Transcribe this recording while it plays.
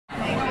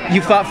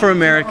You fought for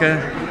America,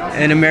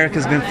 and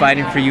America's been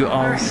fighting for you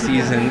all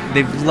season.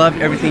 They've loved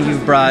everything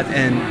you've brought,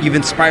 and you've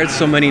inspired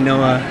so many,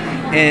 Noah.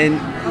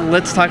 And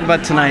let's talk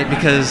about tonight,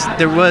 because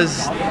there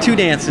was 2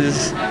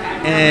 dances,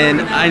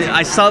 and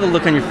I saw the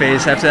look on your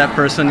face after that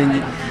first one,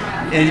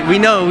 and we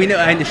know,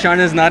 and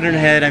Sharna's nodding her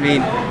head. I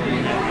mean,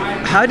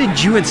 how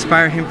did you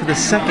inspire him for the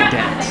second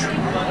dance?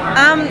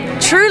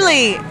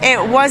 Truly,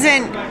 it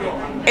wasn't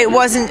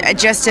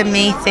just a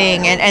me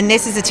thing, and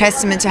this is a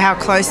testament to how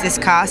close this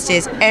cast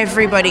is.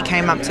 Everybody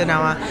came up to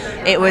Noah.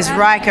 It was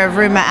Rika,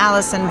 Ruma,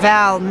 Allison,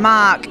 Val,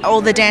 Mark,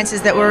 all the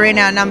dancers that were in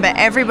our number.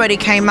 Everybody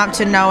came up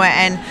to Noah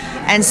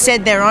and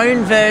said their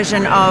own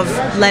version of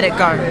 "Let It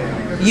Go."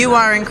 You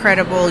are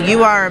incredible.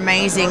 You are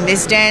amazing.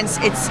 This dance,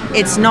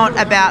 it's not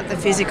about the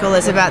physical.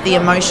 It's about the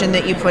emotion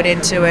that you put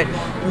into it.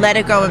 Let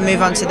it go and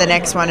move on to the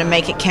next one and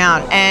make it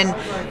count. And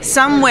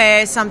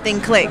somewhere something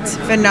clicked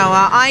for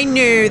Noah. I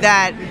knew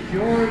that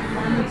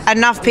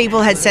enough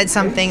people had said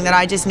something that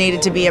I just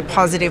needed to be a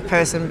positive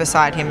person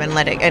beside him and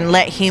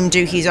let him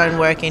do his own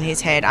work in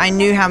his head. I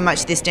knew how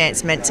much this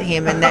dance meant to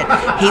him, and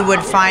that he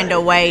would find a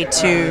way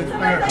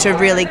to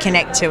really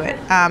connect to it,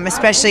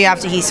 especially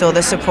after he saw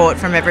the support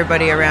from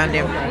everybody around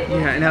him.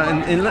 Yeah, now,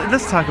 and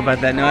let's talk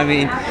about that now. I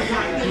mean,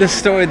 the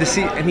story,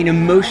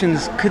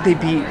 emotions, could they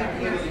be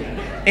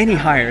any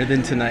higher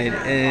than tonight?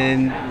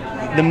 And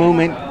the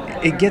moment,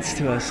 it gets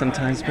to us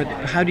sometimes, but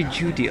how did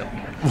you deal?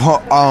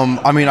 Well,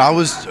 I mean, I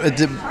was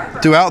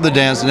throughout the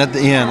dance and at the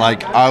end,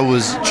 like, I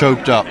was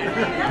choked up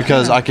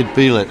because I could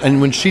feel it.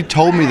 And when she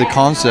told me the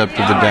concept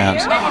of the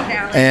dance,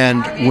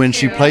 and when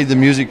she played the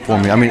music for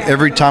me, I mean,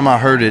 every time I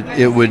heard it,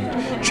 it would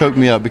choke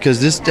me up,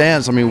 because this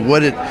dance, I mean,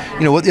 what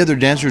the other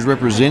dancers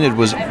represented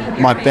was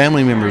my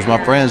family members,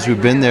 my friends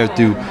who've been there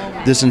through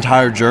this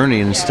entire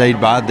journey and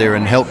stayed by there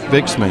and helped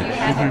fix me.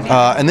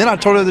 And then I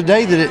told her the other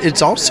day that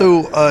it's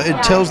also,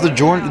 it tells the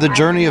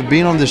journey of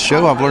being on this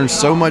show. I've learned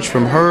so much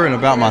from her and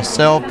about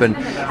myself, and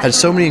had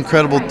so many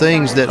incredible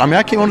things that, I mean,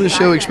 I came onto the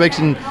show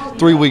expecting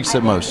 3 weeks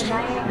at most,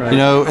 right.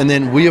 And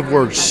then we have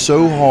worked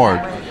so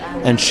hard,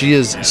 and she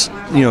has,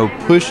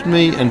 pushed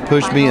me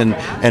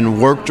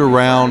and worked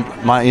around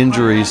my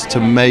injuries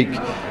to make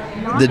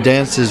the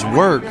dances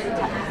work,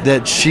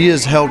 that she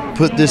has helped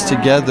put this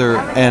together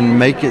and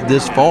make it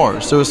this far.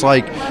 So it's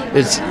like,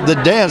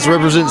 the dance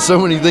represents so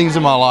many things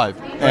in my life,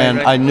 and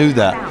right. I knew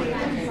that.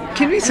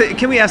 Can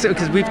we ask it,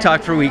 because we've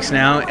talked for weeks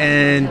now,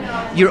 and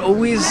you're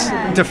always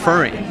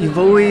deferring. You've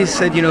always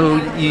said,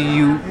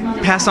 you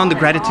pass on the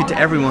gratitude to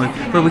everyone,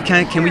 but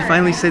can we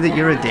finally say that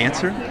you're a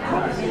dancer?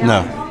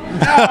 No.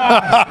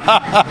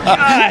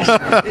 Gosh,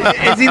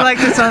 is he like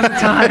this all the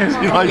time?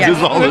 He like this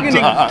all the time. We're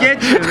gonna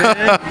get you,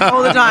 man,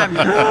 all the time.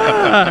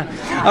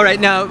 All right,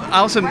 now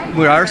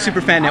we're our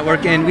Superfan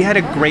Network, and we had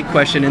a great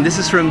question, and this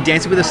is from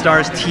Dancing with the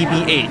Stars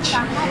TBH,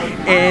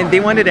 and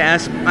they wanted to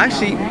ask,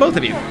 actually, both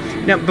of you.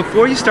 Now,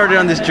 before you started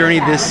on this journey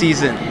this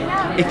season,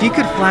 if you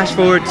could flash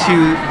forward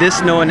to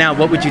this Noah now,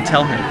 what would you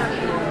tell him?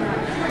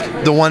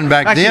 The one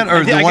back then,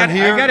 or the one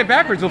here? I got it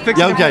backwards. We'll fix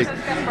it. Okay.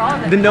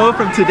 The Noah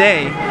from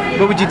today,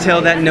 what would you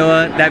tell that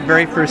Noah that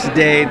very first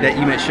day that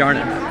you met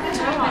Sharna?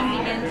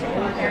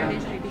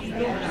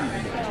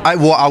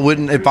 I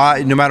wouldn't,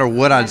 no matter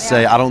what I'd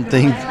say, I don't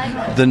think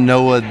the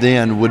Noah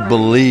then would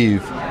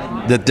believe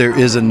that there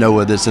is a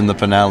Noah that's in the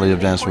finale of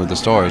Dancing with the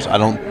Stars. I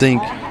don't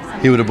think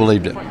he would have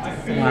believed it.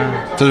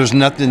 Wow. So there's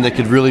nothing that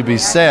could really be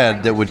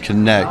said that would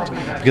connect,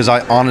 because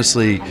I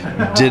honestly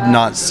did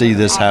not see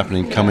this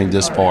happening coming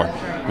this far.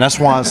 And that's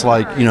why it's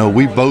like,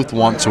 we both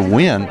want to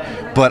win,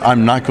 but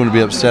I'm not going to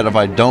be upset if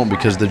I don't,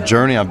 because the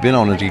journey I've been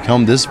on to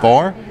come this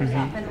far,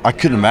 I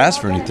couldn't have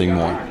asked for anything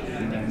more.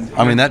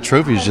 I mean, that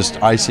trophy is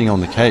just icing on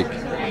the cake.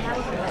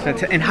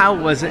 And how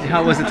was it?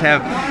 How was it to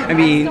have,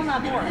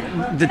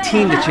 the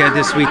team that you had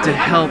this week to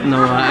help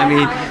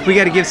Noah? We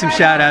got to give some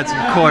shout outs,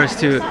 of course,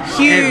 to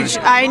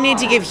I need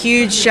to give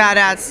huge shout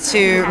outs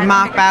to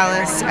Mark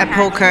Ballas,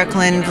 Paul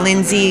Kirkland,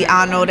 Lindsay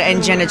Arnold,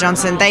 and Jenna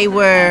Johnson. They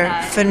were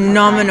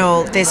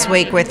phenomenal this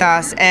week with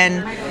us,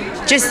 and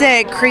just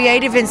their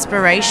creative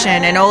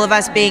inspiration, and all of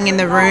us being in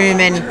the room,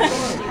 and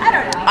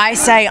I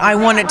say I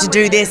wanted to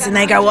do this, and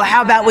they go, well,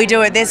 how about we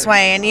do it this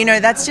way? And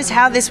that's just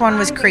how this one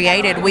was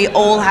created. We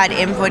all had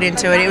input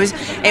into it.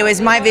 It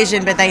was my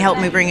vision, but they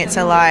helped me bring it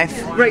to life.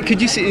 Right?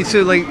 Could you see?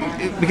 So,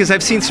 because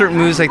I've seen certain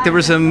moves. Like, there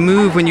was a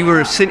move when you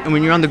were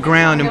when you're on the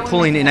ground and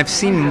pulling, and I've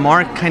seen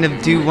Mark kind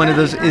of do one of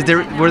those.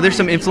 Were there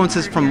some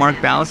influences from Mark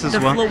Ballas as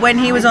well? When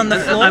he was on the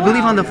floor? I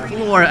believe on the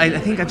floor. I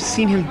think I've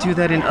seen him do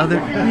that in other.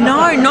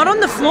 No, not on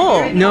the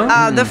floor.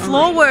 No. The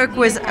floor work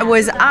was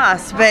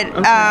us, but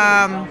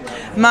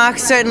okay. Mark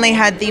certainly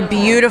had the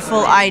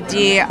beautiful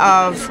idea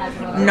of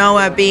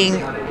Noah being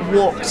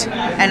walked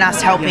and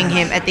us helping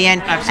him at the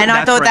end. Absolutely. And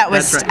I thought that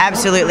was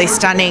absolutely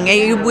stunning.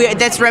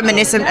 That's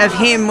reminiscent of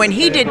him when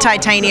he did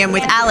Titanium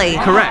with Ali.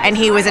 Correct. And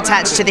he was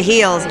attached to the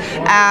heels.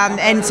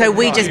 And so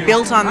we just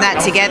built on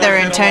that together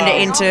and turned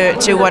it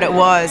into what it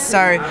was. So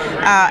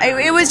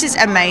it was just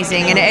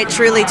amazing, and it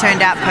truly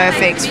turned out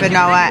perfect for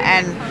Noah,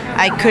 and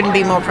I couldn't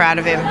be more proud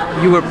of him.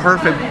 You were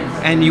perfect.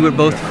 and you were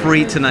both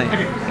free tonight.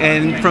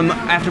 And from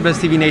AfterBuzz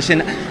TV Nation,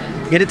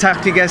 get to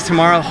talk to you guys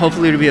tomorrow.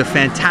 Hopefully it'll be a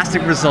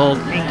fantastic result.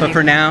 But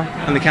for now,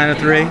 on the count of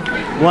 3,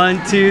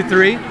 1, 2,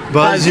 3.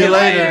 Buzz you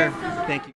later. Thank you.